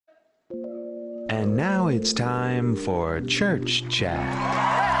And now it's time for Church Chat.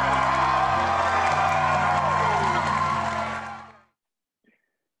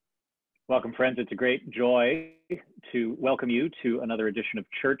 Welcome, friends. It's a great joy to welcome you to another edition of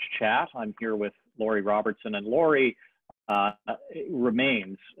Church Chat. I'm here with Laurie Robertson, and Laurie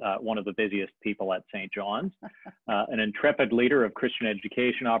remains one of the busiest people at St. John's, an intrepid leader of Christian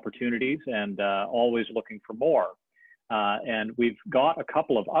education opportunities, and always looking for more. And we've got a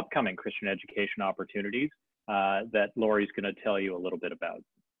couple of upcoming Christian education opportunities that Laurie's going to tell you a little bit about.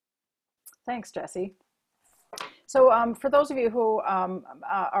 Thanks, Jesse. So for those of you who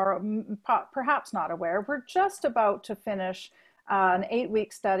are perhaps not aware, we're just about to finish an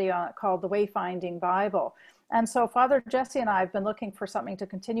 8-week study called the Wayfinding Bible. And so Father Jesse and I have been looking for something to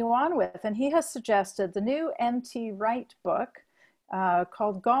continue on with, and he has suggested the new N.T. Wright book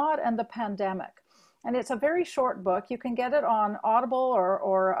called God and the Pandemic. And it's a very short book. You can get it on Audible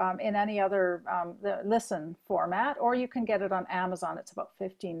or in any other listen format, or you can get it on Amazon. It's about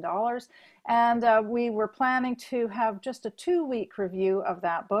 $15. And we were planning to have just a 2-week review of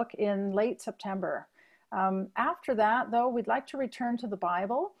that book in late September. After that, though, we'd like to return to the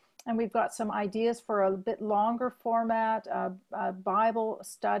Bible. And we've got some ideas for a bit longer format, a Bible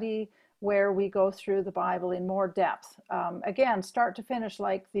study, where we go through the Bible in more depth. Again, start to finish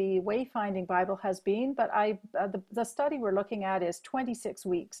like the Wayfinding Bible has been, but the study we're looking at is 26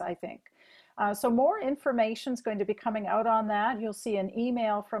 weeks, I think. So more information is going to be coming out on that. You'll see an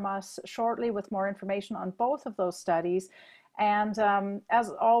email from us shortly with more information on both of those studies. And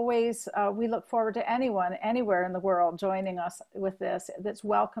as always, we look forward to anyone, anywhere in the world joining us with this. That's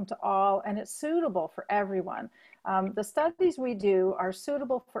welcome to all, and it's suitable for everyone. The studies we do are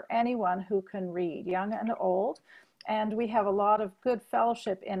suitable for anyone who can read, young and old. And we have a lot of good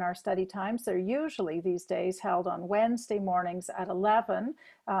fellowship in our study times. They're usually these days held on Wednesday mornings at 11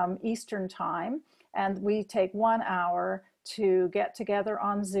 Eastern Time. And we take 1 hour to get together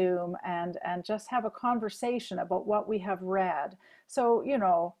on Zoom and just have a conversation about what we have read. So, you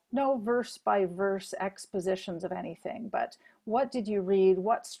know, no verse by verse expositions of anything, but what did you read?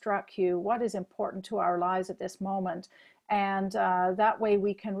 What struck you? What is important to our lives at this moment? And that way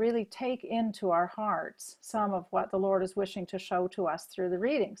we can really take into our hearts some of what the Lord is wishing to show to us through the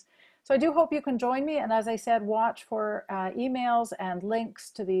readings. So I do hope you can join me. And as I said, watch for emails and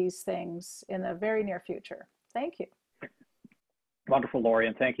links to these things in the very near future. Thank you. Wonderful, Laurie,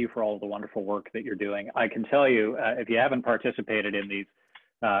 and thank you for all the wonderful work that you're doing. I can tell you, if you haven't participated in these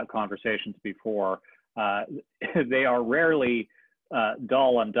conversations before, they are rarely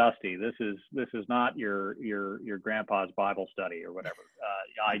dull and dusty. This is not your grandpa's Bible study or whatever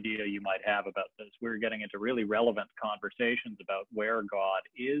idea you might have about this. We're getting into really relevant conversations about where God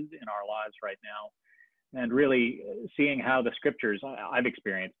is in our lives right now, and really seeing how the scriptures, I've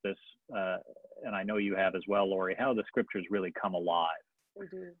experienced this, and I know you have as well, Laurie, how the scriptures really come alive. They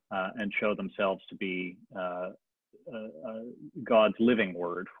do. And show themselves to be God's living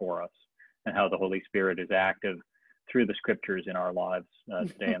word for us, and how the Holy Spirit is active through the scriptures in our lives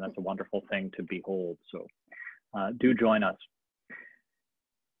today. And that's a wonderful thing to behold. So do join us.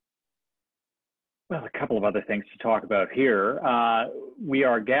 Well, a couple of other things to talk about here. We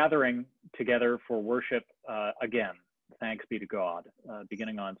are gathering together for worship again, thanks be to God,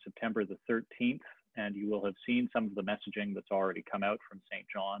 beginning on September the 13th. And you will have seen some of the messaging that's already come out from St.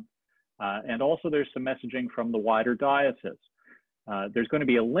 John. And also there's some messaging from the wider diocese. There's going to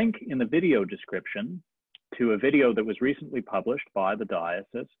be a link in the video description to a video that was recently published by the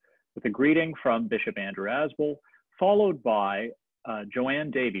diocese with a greeting from Bishop Andrew Asbil, followed by Jo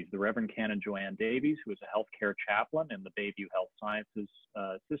Davies, the Reverend Canon Jo Davies, who is a healthcare chaplain in the Bayview Health Sciences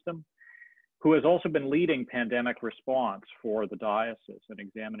system, who has also been leading pandemic response for the diocese and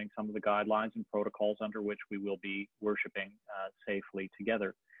examining some of the guidelines and protocols under which we will be worshiping safely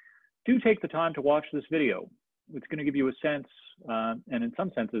together. Do take the time to watch this video. It's going to give you a sense, and in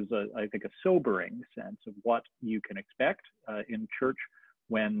some senses, I think a sobering sense of what you can expect in church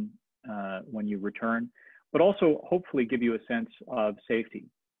when you return, but also hopefully give you a sense of safety,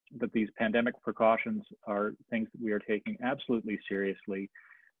 that these pandemic precautions are things that we are taking absolutely seriously,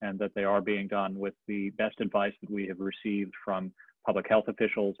 and that they are being done with the best advice that we have received from public health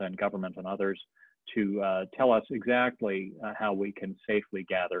officials and government and others to tell us exactly how we can safely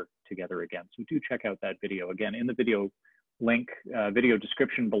gather together again. So do check out that video. Again, in the video link, video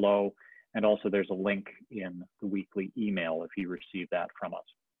description below, and also there's a link in the weekly email if you receive that from us.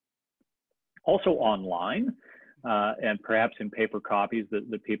 Also online, and perhaps in paper copies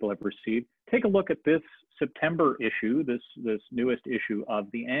that people have received, take a look at this September issue, this newest issue of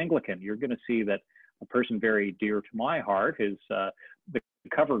the Anglican. You're going to see that a person very dear to my heart is the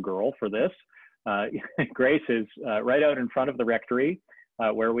cover girl for this. Grace is right out in front of the rectory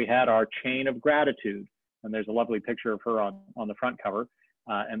where we had our chain of gratitude. And there's a lovely picture of her on the front cover.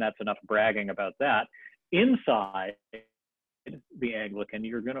 And that's enough bragging about that. Inside the Anglican,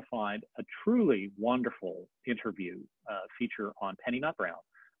 you're going to find a truly wonderful interview feature on Penny Nut-Brown,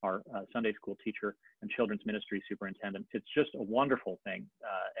 our Sunday school teacher and children's ministry superintendent. It's just a wonderful thing,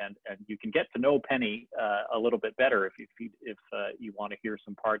 and you can get to know Penny a little bit better if you want to hear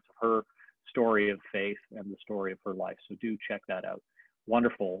some parts of her story of faith and the story of her life. So do check that out.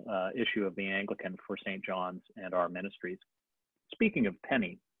 Wonderful issue of the Anglican for St. John's and our ministries. Speaking of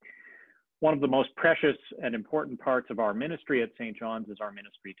Penny, one of the most precious and important parts of our ministry at St. John's is our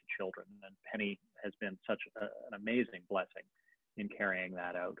ministry to children, and Penny has been such an amazing blessing in carrying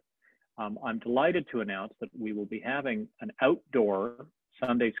that out. I'm delighted to announce that we will be having an outdoor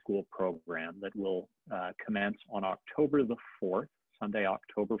Sunday school program that will commence on October the 4th, Sunday,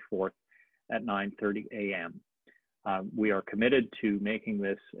 October 4th at 9:30 a.m. We are committed to making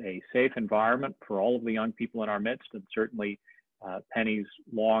this a safe environment for all of the young people in our midst, and certainly Penny's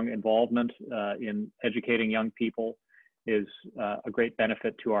long involvement in educating young people is a great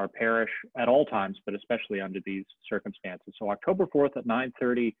benefit to our parish at all times, but especially under these circumstances. So October 4th at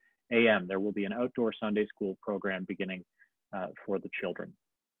 9:30 a.m., there will be an outdoor Sunday school program beginning for the children.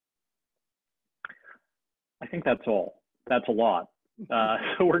 I think that's all. That's a lot.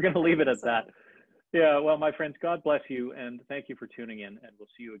 So we're going to leave it at that. Yeah, well, my friends, God bless you, and thank you for tuning in, and we'll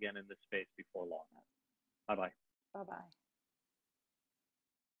see you again in this space before long. Bye-bye. Bye-bye.